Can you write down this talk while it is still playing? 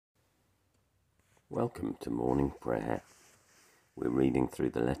Welcome to morning prayer. We're reading through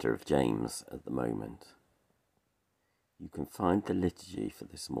the letter of James at the moment. You can find the liturgy for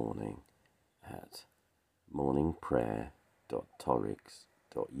this morning at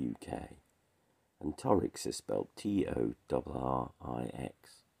morningprayer.torrix.uk, and Torrix is spelled Torrix.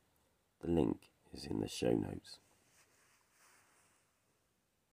 The link is in the show notes.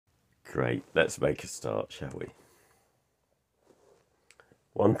 Great, let's make a start, shall we?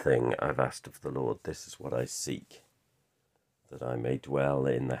 One thing I've asked of the Lord, this is what I seek, that I may dwell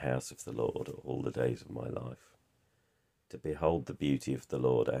in the house of the Lord all the days of my life, to behold the beauty of the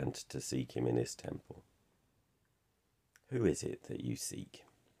Lord and to seek him in his temple. Who is it that you seek?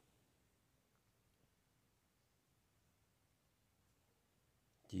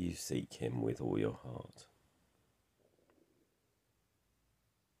 Do you seek him with all your heart?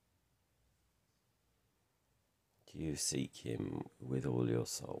 Do you seek him with all your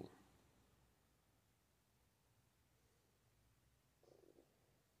soul?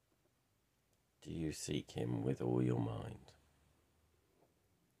 Do you seek him with all your mind?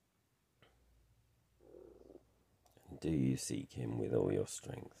 And do you seek him with all your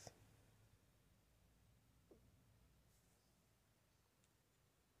strength?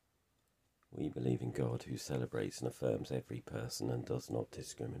 We believe in God who celebrates and affirms every person and does not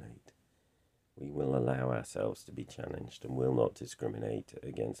discriminate. We will allow ourselves to be challenged and will not discriminate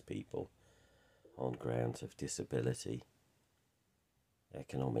against people on grounds of disability,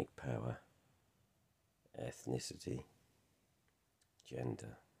 economic power, ethnicity,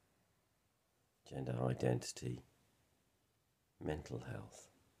 gender identity, mental health,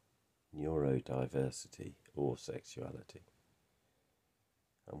 neurodiversity, or sexuality.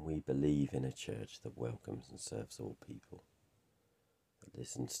 And we believe in a church that welcomes and serves all people, that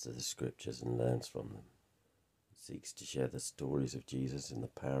listens to the scriptures and learns from them, seeks to share the stories of Jesus in the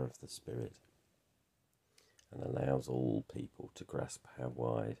power of the Spirit, and allows all people to grasp how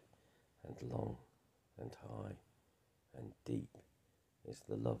wide and long and high and deep is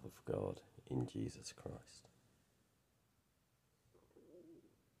the love of God in Jesus Christ.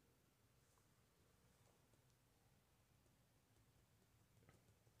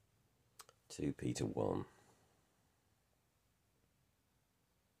 (2 Peter 1).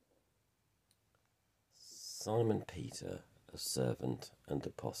 Simon Peter, a servant and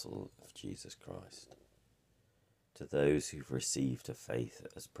apostle of Jesus Christ, to those who've received a faith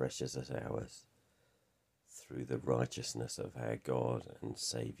as precious as ours, through the righteousness of our God and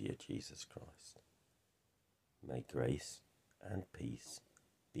Saviour Jesus Christ. May grace and peace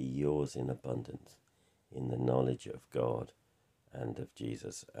be yours in abundance in the knowledge of God and of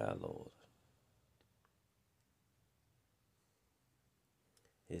Jesus our Lord.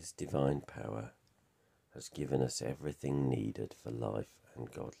 His divine power has given us everything needed for life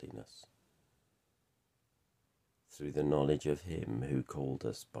and godliness, through the knowledge of him who called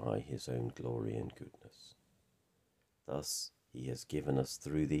us by his own glory and goodness. Thus he has given us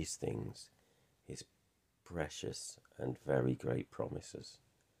through these things his precious and very great promises,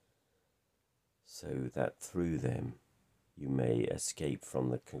 so that through them you may escape from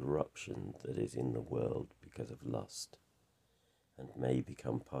the corruption that is in the world because of lust, and may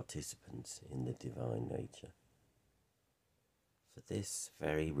become participants in the divine nature. For this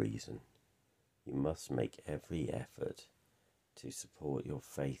very reason, you must make every effort to support your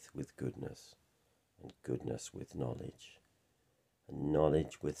faith with goodness, and goodness with knowledge, and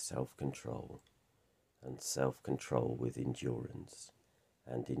knowledge with self-control, and self-control with endurance,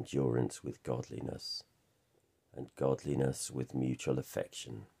 and endurance with godliness, and godliness with mutual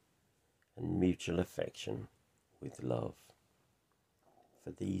affection, and mutual affection with love. For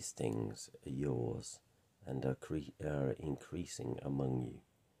these things are yours and are increasing among you.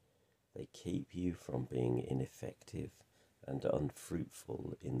 They keep you from being ineffective and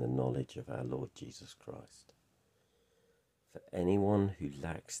unfruitful in the knowledge of our Lord Jesus Christ. For anyone who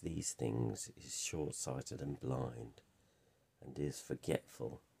lacks these things is short-sighted and blind, and is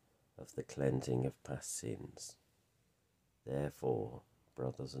forgetful of the cleansing of past sins. Therefore,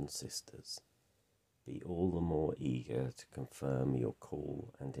 brothers and sisters, be all the more eager to confirm your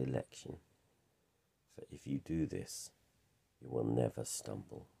call and election, for if you do this, you will never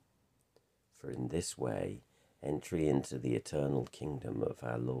stumble. For in this way, entry into the eternal kingdom of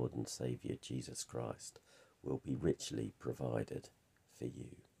our Lord and Saviour Jesus Christ will be richly provided for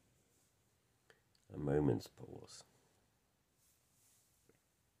you. A moment's pause.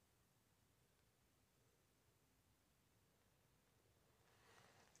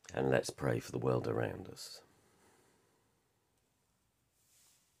 And let's pray for the world around us.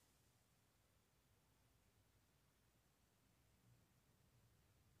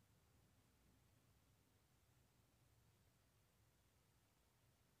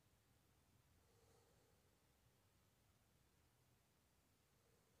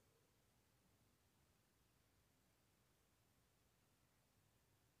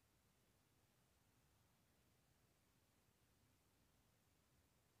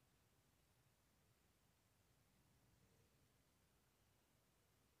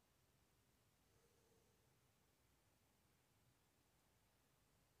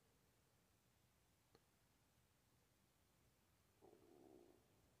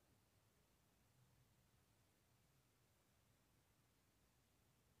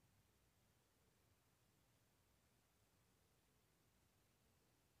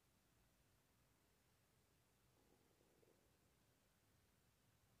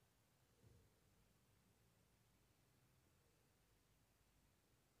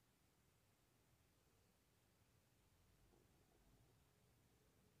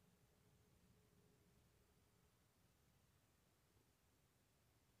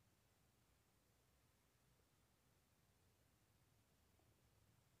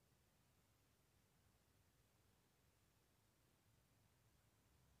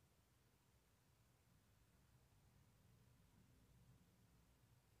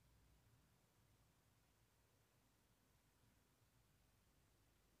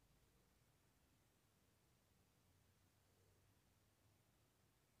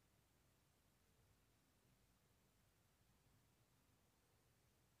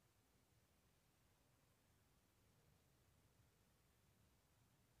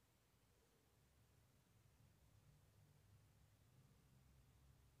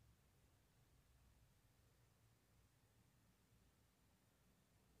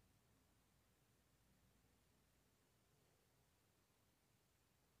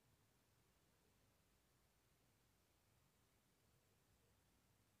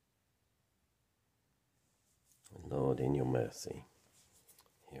 Lord, in your mercy,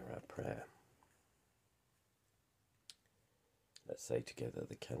 hear our prayer. Let's say together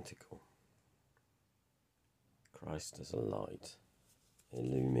the canticle. Christ as a light,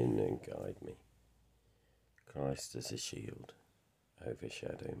 illumine and guide me. Christ as a shield,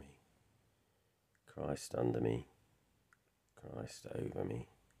 overshadow me. Christ under me, Christ over me.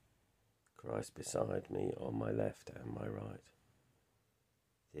 Christ beside me, on my left and my right.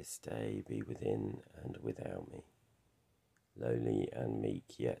 This day be within and without me, lowly and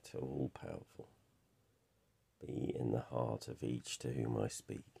meek, yet all-powerful. Be in the heart of each to whom I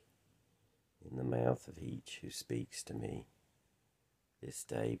speak, in the mouth of each who speaks to me. This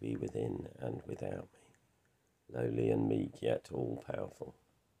day be within and without me, lowly and meek, yet all-powerful.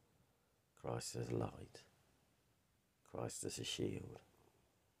 Christ as a light, Christ as a shield,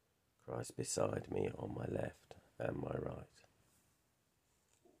 Christ beside me on my left and my right.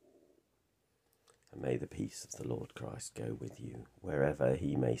 And may the peace of the Lord Christ go with you wherever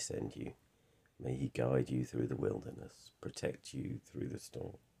he may send you. May he guide you through the wilderness, protect you through the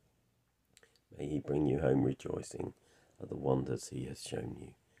storm. May he bring you home rejoicing at the wonders he has shown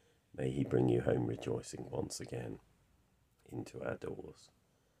you. May he bring you home rejoicing once again into our doors.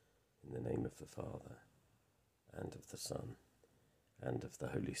 In the name of the Father, and of the Son, and of the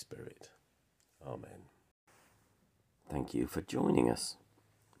Holy Spirit. Amen. Thank you for joining us.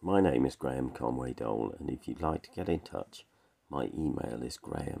 My name is Graham Conway Dole, and if you'd like to get in touch, my email is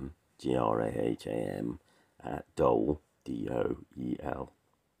graham, Graham, @dole, DOEL,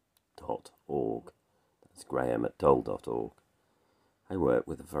 .org. That's graham@dole.org. I work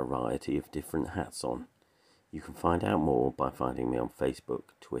with a variety of different hats on. You can find out more by finding me on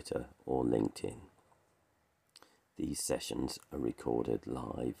Facebook, Twitter, or LinkedIn. These sessions are recorded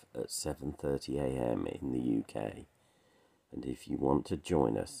live at 7:30 a.m. in the UK, and if you want to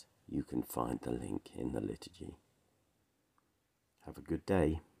join us, you can find the link in the liturgy. Have a good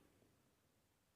day.